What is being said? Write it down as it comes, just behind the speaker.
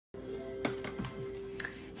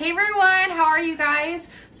Hey everyone, how are you guys?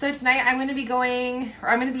 So tonight I'm going to be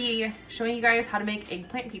showing you guys how to make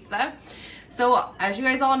eggplant pizza. So as you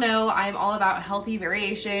guys all know, I'm all about healthy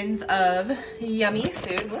variations of yummy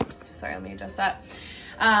food. Whoops, sorry, let me adjust that.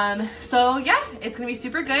 So yeah, it's going to be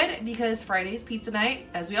super good because Friday's pizza night,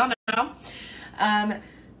 as we all know.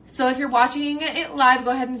 So if you're watching it live, go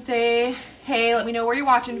ahead and say, hey, let me know where you're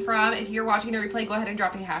watching from. If you're watching the replay, go ahead and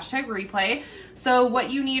drop a hashtag replay. So what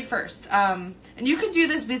you need first, and you can do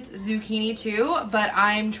this with zucchini too, but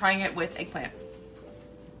I'm trying it with eggplant.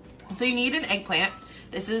 So you need an eggplant.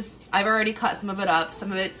 I've already cut some of it up.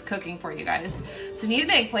 Some of it's cooking for you guys. So you need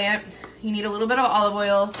an eggplant. You need a little bit of olive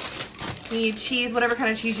oil. You need cheese, whatever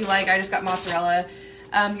kind of cheese you like. I just got mozzarella.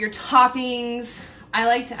 Your toppings, I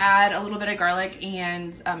like to add a little bit of garlic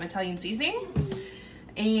and Italian seasoning.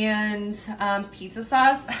 And pizza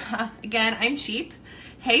sauce. Again, I'm cheap.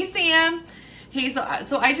 Hey, Sam. Hey, so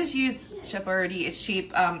I just use Chef Boyardee. It's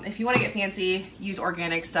cheap. If you want to get fancy, use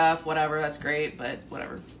organic stuff, whatever, that's great, but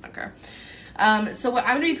whatever, I don't care. So what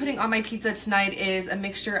I'm going to be putting on my pizza tonight is a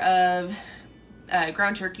mixture of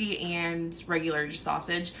ground turkey and regular just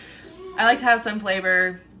sausage. I like to have some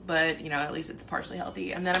flavor, but you know, at least it's partially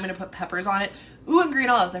healthy. And then I'm going to put peppers on it. Ooh, and green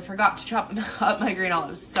olives. I forgot to chop up my green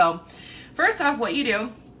olives. So first off, what you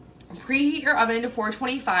do, preheat your oven to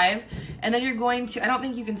 425, and then you're going to, I don't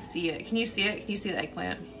think you can see it. Can you see it? Can you see the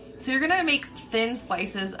eggplant? So you're gonna make thin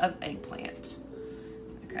slices of eggplant.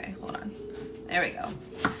 Okay, hold on. There we go.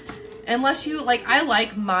 Unless you, like, I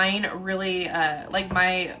like mine really, like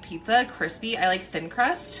my pizza crispy. I like thin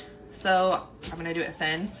crust, so I'm gonna do it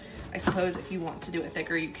thin. I suppose if you want to do it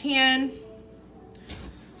thicker, you can.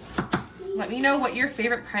 Let me know what your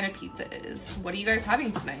favorite kind of pizza is. What are you guys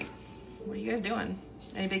having tonight? What are you guys doing?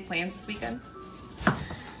 Any big plans this weekend?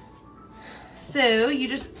 So you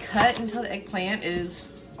just cut until the eggplant is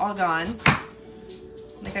all gone.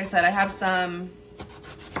 Like I said, I have some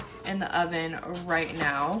in the oven right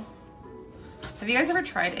now. Have you guys ever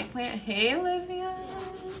tried eggplant? Hey, Olivia.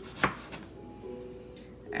 All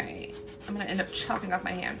right, I'm gonna end up chopping off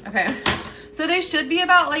my hand. Okay, so they should be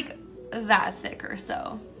about like that thick or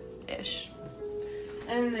so, ish.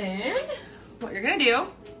 And then what you're gonna do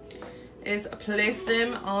is place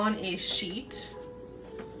them on a sheet.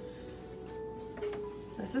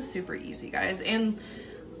 This is super easy, guys. And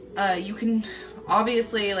you can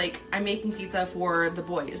obviously, like, I'm making pizza for the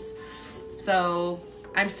boys, so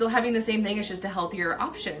I'm still having the same thing. It's just a healthier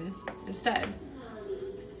option instead.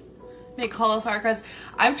 Make cauliflower crust.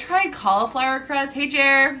 I've tried cauliflower crust. Hey,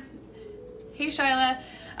 Jer. Hey, Shyla.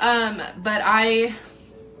 But I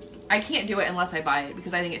can't do it unless I buy it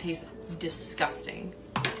because I think it tastes disgusting.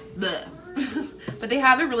 Blech. But they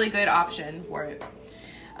have a really good option for it.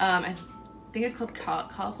 I think it's called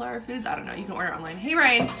Cauliflower Foods. I don't know. You can order it online. Hey,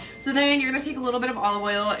 Ryan. So then you're going to take a little bit of olive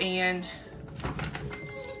oil and...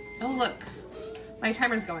 Oh, look. My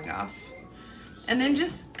timer's going off. And then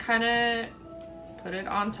just kind of put it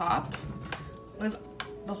on top.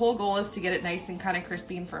 The whole goal is to get it nice and kind of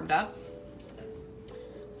crispy and firmed up.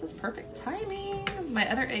 This is perfect timing.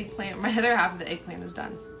 My other half of the eggplant is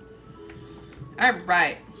done. All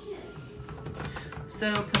right.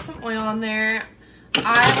 So put some oil on there.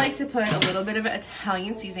 I like to put a little bit of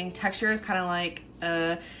Italian seasoning. Texture is kind of like,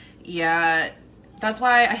 yeah, that's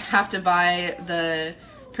why I have to buy the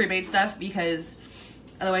pre-made stuff because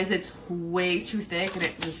otherwise it's way too thick and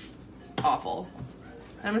it's just awful.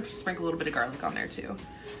 I'm gonna sprinkle a little bit of garlic on there too.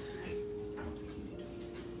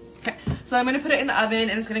 Okay, so I'm gonna put it in the oven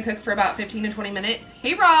and it's gonna cook for about 15 to 20 minutes.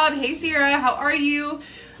 Hey Rob, hey Sierra, how are you?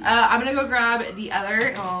 I'm gonna go grab the other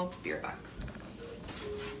and I'll be right back.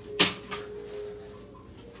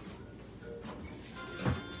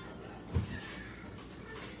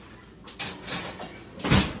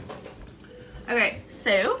 Okay,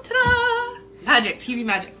 so ta-da! Magic, TV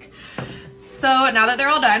magic. So now that they're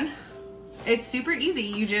all done, it's super easy.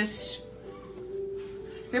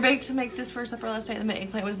 You're baked to make this for supper last night. The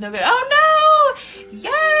eggplant was no good. Oh no!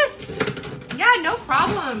 Yes! Yeah, no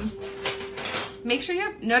problem. Make sure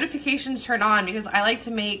your notifications turn on because I like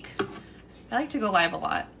to go live a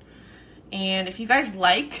lot. And if you guys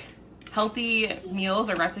like healthy meals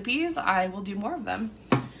or recipes, I will do more of them.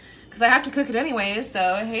 Because I have to cook it anyways.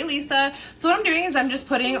 So, hey Lisa. So what I'm doing is I'm just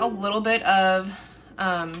putting a little bit of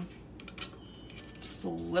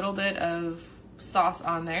sauce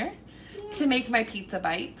on there to make my pizza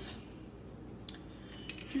bite.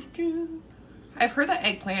 I've heard that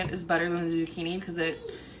eggplant is better than the zucchini because it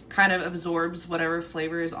kind of absorbs whatever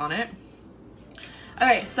flavor is on it.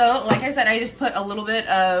 Okay, so like I said, I just put a little bit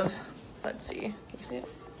of, let's see, can you see it?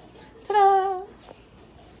 Ta-da!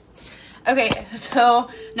 Okay, so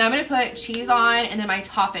now I'm gonna put cheese on and then my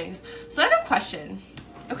toppings. So I have a question.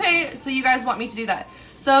 Okay, so you guys want me to do that.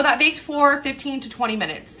 So that baked for 15 to 20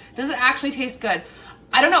 minutes. Does it actually taste good?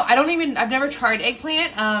 I don't know. I've never tried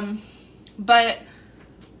eggplant, but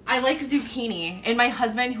I like zucchini. And my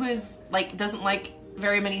husband, who is like, doesn't like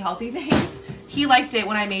very many healthy things, he liked it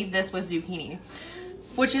when I made this with zucchini,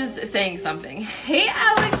 which is saying something. Hey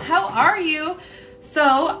Alex, how are you?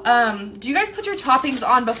 So, do you guys put your toppings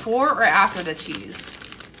on before or after the cheese?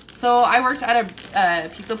 So I worked at a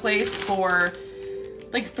pizza place for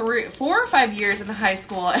like 4 or 5 years in high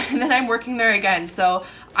school, and then I'm working there again. So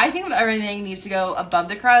I think that everything needs to go above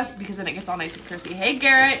the crust because then it gets all nice and crispy. Hey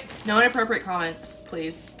Garrett, no inappropriate comments,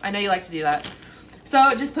 please. I know you like to do that.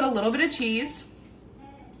 So just put a little bit of cheese.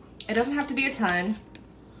 It doesn't have to be a ton.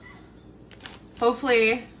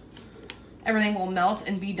 Hopefully everything will melt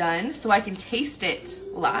and be done so I can taste it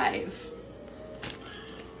live.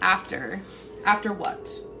 After what?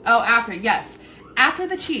 Oh, after, yes. After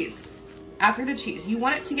the cheese. After the cheese. You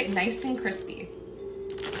want it to get nice and crispy.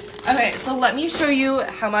 Okay, so let me show you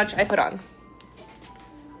how much I put on.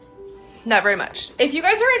 Not very much. If you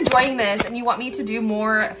guys are enjoying this and you want me to do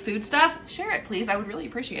more food stuff, share it, please. I would really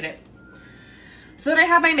appreciate it. So then I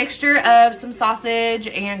have my mixture of some sausage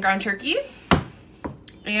and ground turkey.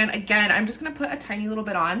 And again, I'm just gonna put a tiny little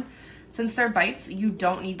bit on. Since they're bites, you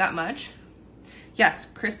don't need that much. Yes,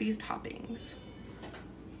 crispy toppings.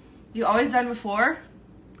 You always done before?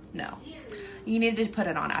 No. You need to put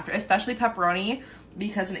it on after, especially pepperoni,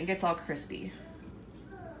 because then it gets all crispy.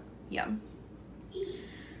 Yum.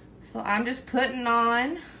 So I'm just putting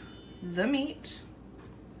on the meat.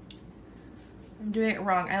 I'm doing it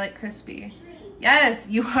wrong. I like crispy. Yes,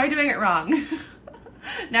 you are doing it wrong.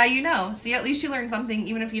 Now you know. See, at least you learned something.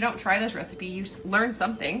 Even if you don't try this recipe, you learned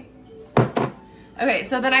something. Okay,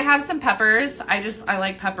 so then I have some peppers. I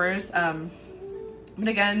like peppers. But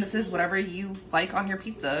again, this is whatever you like on your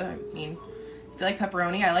pizza. I mean, if you like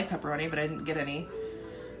pepperoni, I like pepperoni, but I didn't get any.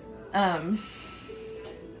 I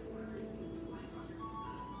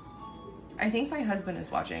think my husband is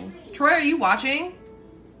watching. Troy, are you watching?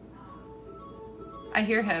 I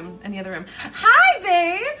hear him in the other room. Hi,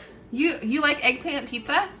 babe! You like eggplant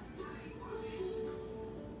pizza?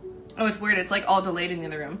 Oh, it's weird. It's like all delayed in the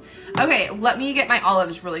other room. Okay, let me get my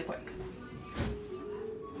olives really quick.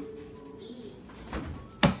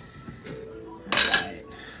 Alright.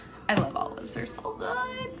 I love olives. They're so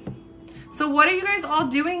good. So what are you guys all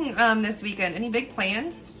doing this weekend? Any big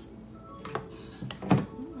plans?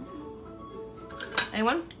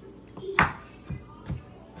 Anyone?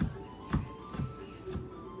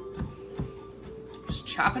 Just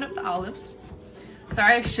chopping up the olives.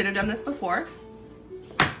 Sorry, I should have done this before.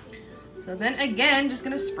 So then again, just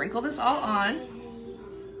gonna sprinkle this all on.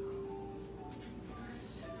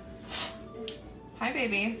 Hi,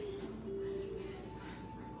 baby.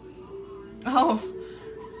 Oh,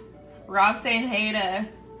 Rob's saying hey to...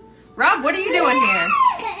 Rob, what are you doing here?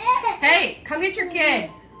 Hey, come get your kid.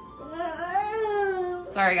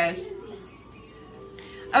 Sorry, guys.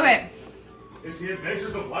 Okay. It's the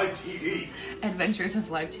Adventures of Live TV. Adventures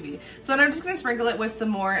of Live TV. So then I'm just going to sprinkle it with some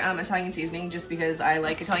more Italian seasoning just because I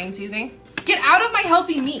like Italian seasoning. Get out of my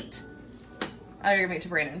healthy meat. I'll give it to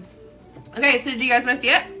Brandon. Okay, so do you guys want to see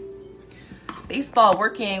it? Baseball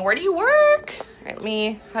working. Where do you work? All right, let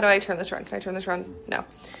me... How do I turn this around? Can I turn this around? No.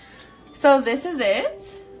 So this is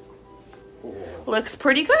it. Looks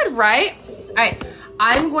pretty good, right? All right.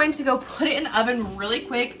 I'm going to go put it in the oven really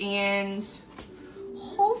quick and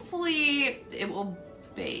hopefully it will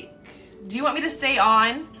bake. Do you want me to stay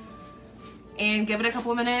on and give it a couple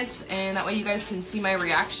of minutes and that way you guys can see my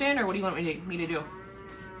reaction, or what do you want me to do?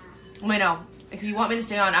 Let me know. If you want me to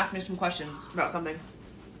stay on, ask me some questions about something.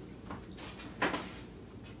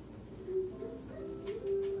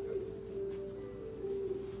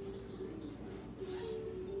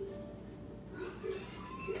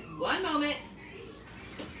 One moment.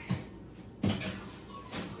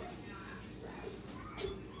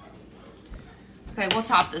 Okay, we'll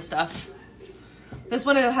top this stuff. This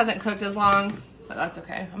one hasn't cooked as long, but that's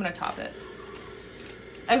okay. I'm gonna top it.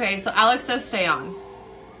 Okay, so Alex says stay on.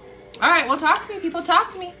 All right, well, talk to me, people.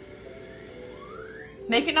 Talk to me.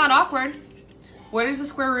 Make it not awkward. What is the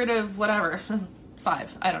square root of whatever?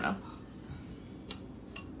 5. I don't know.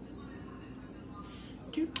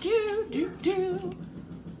 Do.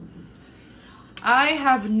 I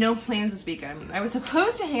have no plans this weekend. I was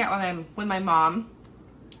supposed to hang out with my mom,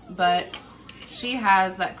 but she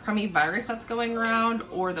has that crummy virus that's going around,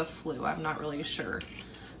 or the flu. I'm not really sure.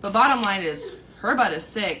 But bottom line is, her butt is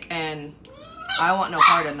sick, and I want no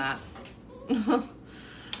part in that.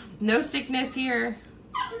 No sickness here.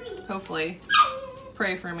 Hopefully.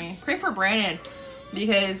 Pray for me. Pray for Brandon.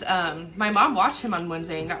 Because my mom watched him on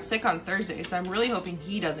Wednesday and got sick on Thursday. So I'm really hoping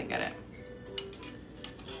he doesn't get it.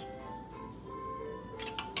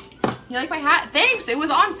 You like my hat? Thanks. It was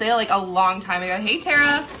on sale like a long time ago. Hey,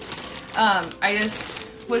 Tara. I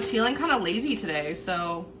just was feeling kind of lazy today.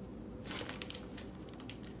 So,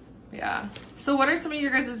 yeah. So what are some of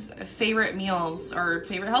your guys' favorite meals or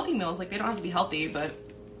favorite healthy meals? Like, they don't have to be healthy, but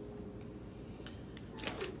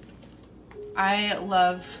I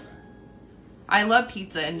love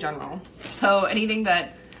pizza in general. So anything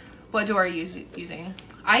that, what dough are you using?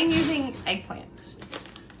 I'm using eggplant.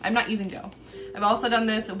 I'm not using dough. I've also done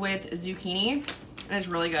this with zucchini and it's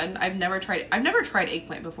really good. I've never tried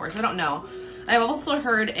eggplant before, so I don't know. I've also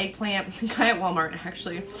heard eggplant, the guy at Walmart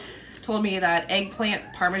actually told me that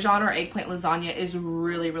eggplant parmesan or eggplant lasagna is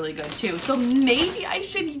really, really good too. So maybe I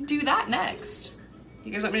should do that next.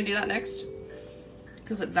 You guys want me to do that next?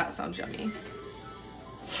 Because that sounds yummy.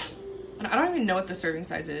 And I don't even know what the serving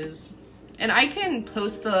size is. And I can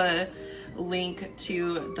post the link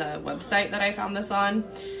to the website that I found this on.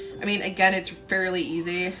 I mean, again, it's fairly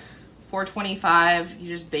easy. $4.25, you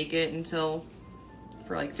just bake it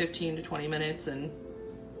for like 15 to 20 minutes and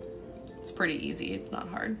it's pretty easy. It's not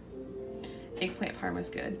hard. Eggplant parm is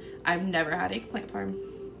good. I've never had eggplant parm.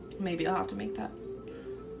 Maybe I'll have to make that.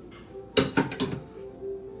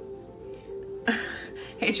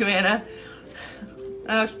 Hey, Joanna.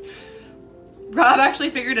 Rob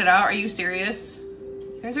actually figured it out. Are you serious?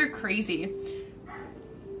 You guys are crazy.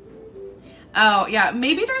 Oh, yeah.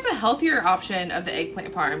 Maybe there's a healthier option of the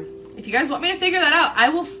eggplant parm. If you guys want me to figure that out, I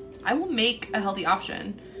will make a healthy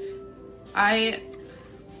option. I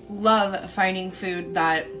love finding food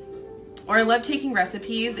or I love taking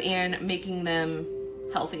recipes and making them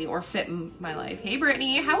healthy or fit my life. Hey,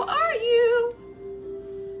 Brittany, how are you?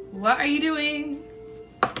 What are you doing?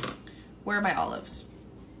 Where are my olives?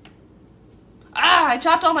 Ah, I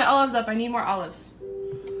chopped all my olives up. I need more olives.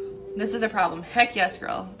 This is a problem. Heck yes,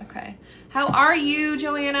 girl. Okay. How are you,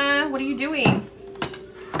 Joanna? What are you doing?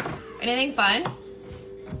 Anything fun?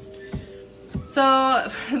 So,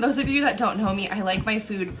 for those of you that don't know me, I like my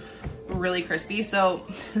food really crispy. So,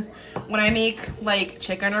 when I make like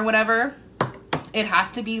chicken or whatever, it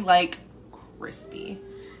has to be like crispy.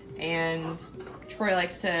 And Troy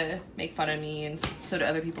likes to make fun of me, and so do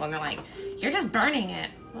other people, and they're like, "You're just burning it."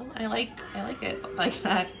 Well, I like it like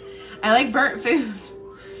that. I like burnt food.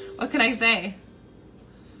 What can I say?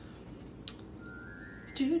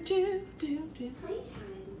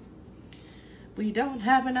 We don't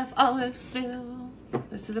have enough olives still.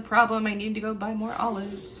 This is a problem. I need to go buy more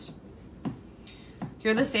olives.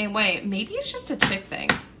 You're the same way. Maybe it's just a chick thing.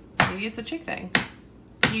 Maybe it's a chick thing.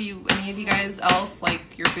 Any of you guys else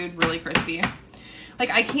like your food really crispy? Like,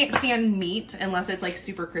 I can't stand meat unless it's like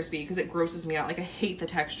super crispy because it grosses me out. Like, I hate the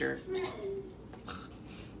texture.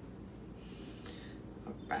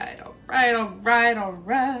 All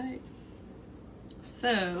right.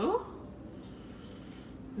 So,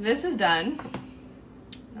 this is done.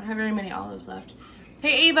 I don't have very many olives left.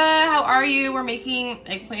 Hey, Ava, how are you? We're making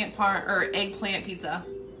eggplant pizza.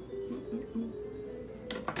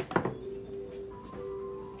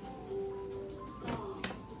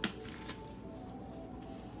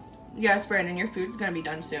 Yes, Brandon, your food's gonna be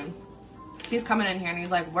done soon. He's coming in here and he's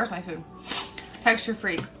like, "Where's my food?" Texture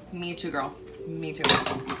freak. Me too, girl. Me too.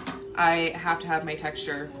 I have to have my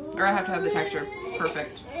texture, or I have to have the texture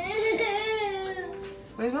perfect.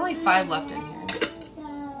 There's only 5 left in here.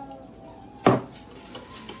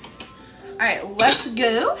 Alright, let's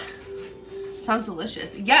go. Sounds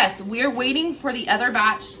delicious. Yes, we're waiting for the other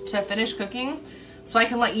batch to finish cooking so I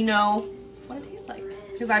can let you know what it tastes like.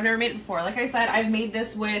 Because I've never made it before. Like I said, I've made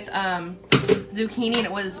this with zucchini and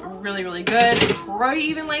it was really, really good. Troy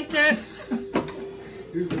even liked it.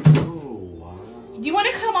 Oh, wow. Do you want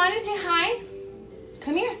to come on and say hi?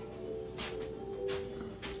 Come here.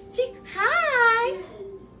 Say hi.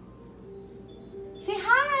 Say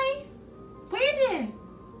hi. Brandon.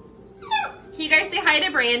 Can you guys say hi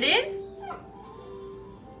to Brandon?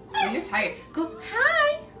 Oh, you're tired. Go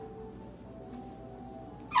hi.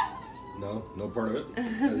 No part of it.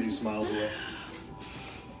 As he smiles away.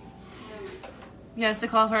 Yes, the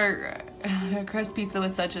cauliflower crust pizza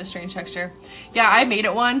was such a strange texture. Yeah, I made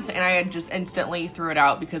it once and I just instantly threw it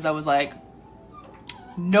out because I was like,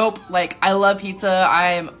 nope. Like, I love pizza.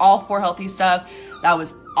 I'm all for healthy stuff. That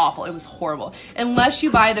was awful. It was horrible. Unless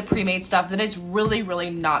you buy the pre-made stuff, then it's really,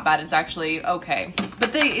 really not bad. It's actually okay.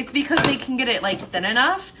 But it's because they can get it like thin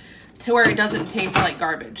enough to where it doesn't taste like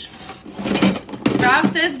garbage.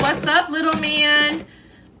 Rob says, "What's up, little man?"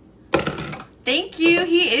 Thank you.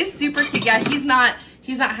 He is super cute. Yeah,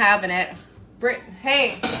 He's not having it.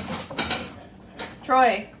 Hey,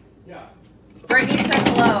 Troy. Yeah. Brittany says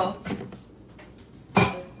hello.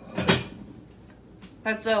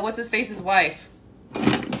 That's what's his face's wife.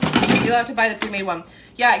 You'll have to buy the pre-made one.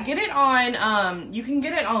 Yeah, get it on. You can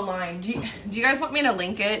get it online. Do you guys want me to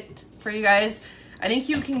link it for you guys? I think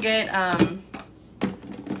you can get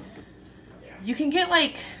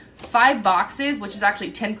like 5 boxes, which is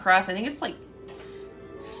actually 10 crusts. I think it's like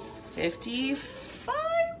 $55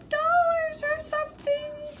 or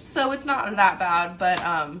something. So it's not that bad, but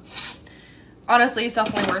honestly, it's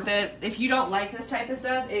definitely worth it. If you don't like this type of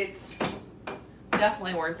stuff, it's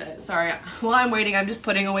definitely worth it. Sorry, while I'm waiting, I'm just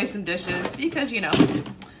putting away some dishes because you know.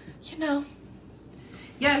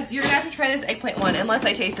 Yes, you're gonna have to try this eggplant one. Unless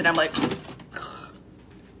I taste it, I'm like.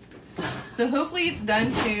 So hopefully it's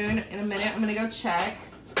done soon. In a minute, I'm gonna go check.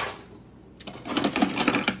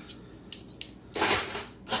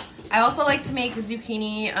 I also like to make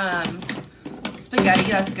zucchini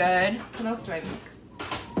spaghetti. That's good. What else do I make?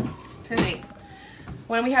 I'm trying to think.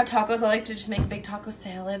 When we have tacos, I like to just make a big taco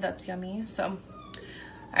salad. That's yummy. So, all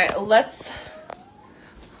right, let's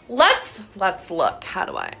look. How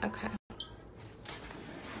do I? Okay.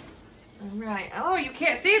 All right. Oh, you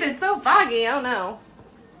can't see it. It's so foggy. Oh no.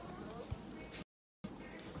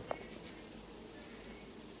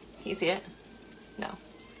 You see it? No.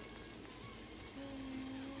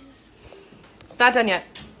 It's not done yet.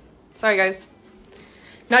 Sorry, guys.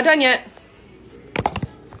 Not done yet.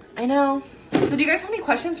 I know. So do you guys have any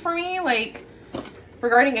questions for me? Like,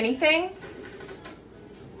 regarding anything?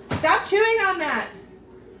 Stop chewing on that.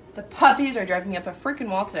 The puppies are driving me up a freaking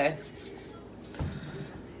wall today.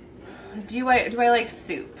 Do I like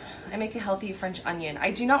soup? I make a healthy French onion.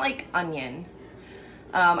 I do not like onion.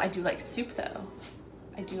 I do like soup though.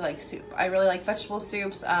 I do like soup. I really like vegetable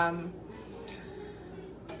soups. I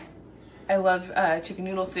love chicken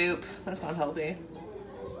noodle soup. That's not healthy.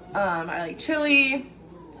 I like chili.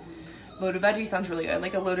 Loaded veggie sounds really good.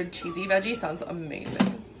 Like a loaded cheesy veggie sounds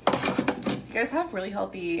amazing. If you guys have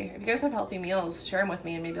healthy meals, share them with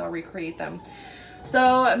me and maybe I'll recreate them.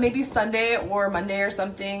 So maybe Sunday or Monday or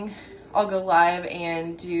something, I'll go live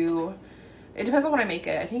and do, it depends on when I make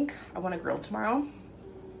it. I think I want to grill tomorrow.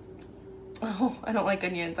 Oh, I don't like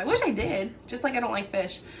onions. I wish I did, just like I don't like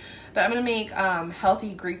fish. But I'm gonna make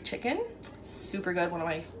healthy Greek chicken. Super good, one of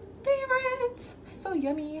my favorites. So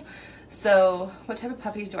yummy. So what type of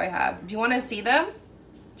puppies do I have? Do you want to see them?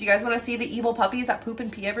 Do you guys want to see the evil puppies that poop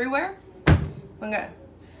and pee everywhere? Okay.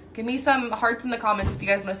 Give me some hearts in the comments if you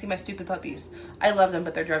guys want to see my stupid puppies. I love them,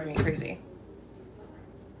 but they're driving me crazy.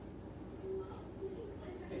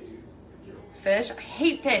 Fish? I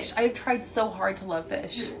hate fish. I've tried so hard to love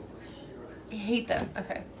fish. I hate them.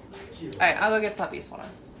 Okay. Alright, I'll go get the puppies. Hold on.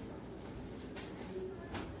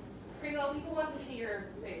 Pringle, people want to see your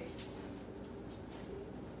face.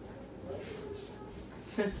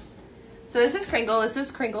 So this is Kringle. This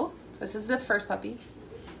is Kringle. This is the first puppy.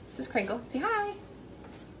 This is Kringle. Say hi.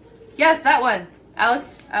 Yes, that one.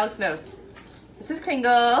 Alex knows. This is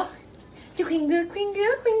Kringle. Kringle,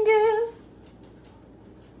 Kringle, Kringle.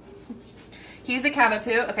 He's a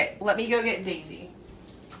Cavapoo. Okay, let me go get Daisy.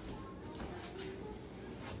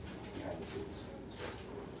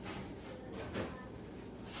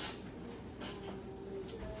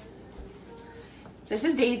 This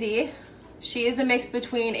is Daisy. She is a mix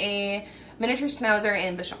between a miniature schnauzer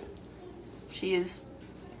and Bichon. She is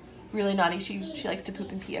really naughty. She likes to poop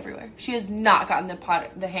and pee everywhere. She has not gotten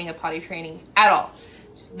the hang of potty training at all.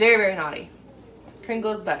 She's very, very naughty.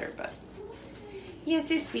 Kringle's better, but yes,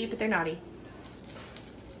 they're sweet, but they're naughty.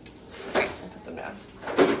 Okay, I'll put them down.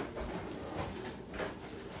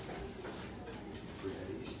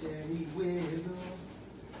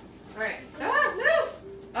 All right. Ah, move!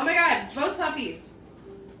 Oh my God, both puppies.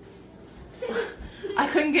 I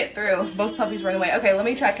couldn't get through. Both puppies were in the way. Okay, let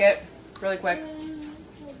me check it really quick.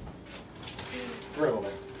 Bring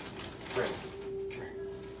it.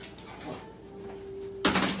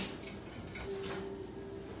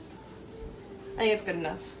 I think it's good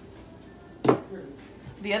enough.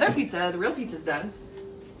 The other pizza, the real pizza's done.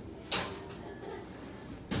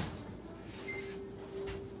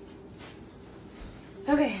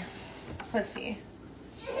 Okay, let's see.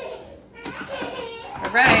 All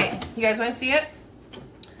right, you guys want to see it?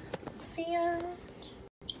 See ya.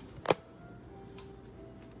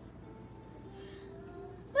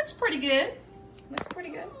 Looks pretty good. Looks pretty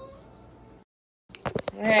good.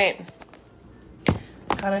 All right.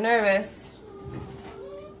 Kind of nervous.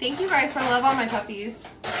 Thank you guys for love on my puppies.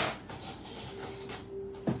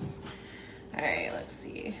 All right, let's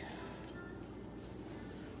see.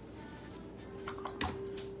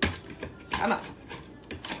 Come on.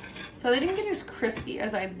 So they didn't get as crispy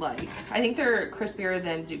as I'd like. I think they're crispier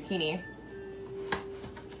than zucchini.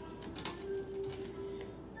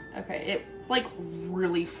 Okay, it's like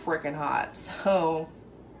really freaking hot. So,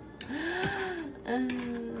 come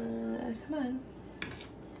on.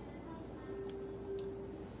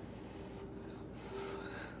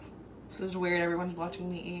 This is weird. Everyone's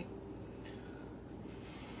watching me eat.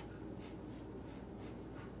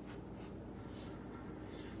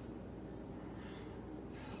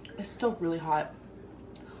 It's still really hot.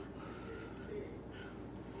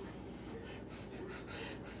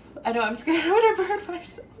 I know, I'm scared I'm gonna burn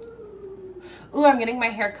myself. Ooh, I'm getting my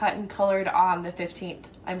hair cut and colored on the 15th.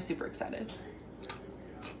 I'm super excited.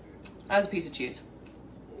 That was a piece of cheese.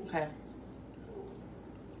 Okay.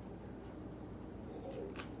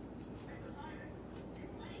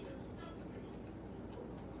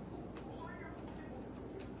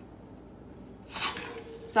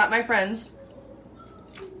 That, my friends,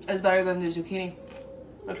 is better than the zucchini.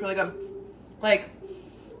 That's really good. Like,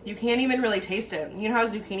 you can't even really taste it. You know how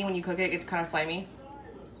zucchini, when you cook it, it's kind of slimy?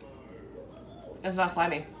 It's not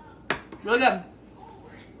slimy. Really good.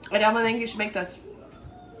 I definitely think you should make this.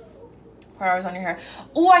 4 hours on your hair.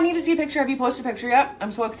 Oh, I need to see a picture. Have you posted a picture yet?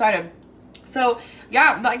 I'm so excited. So,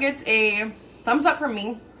 yeah, that gets a thumbs up from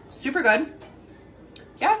me. Super good.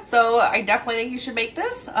 Yeah, so I definitely think you should make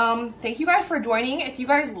this. Thank you guys for joining. If you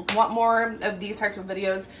guys want more of these types of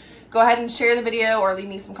videos, go ahead and share the video or leave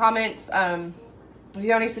me some comments. If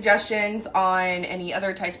you have any suggestions on any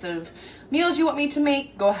other types of meals you want me to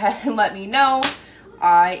make, go ahead and let me know.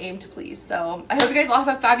 I aim to please. So I hope you guys all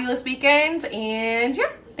have a fabulous weekend, and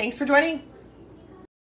yeah, thanks for joining.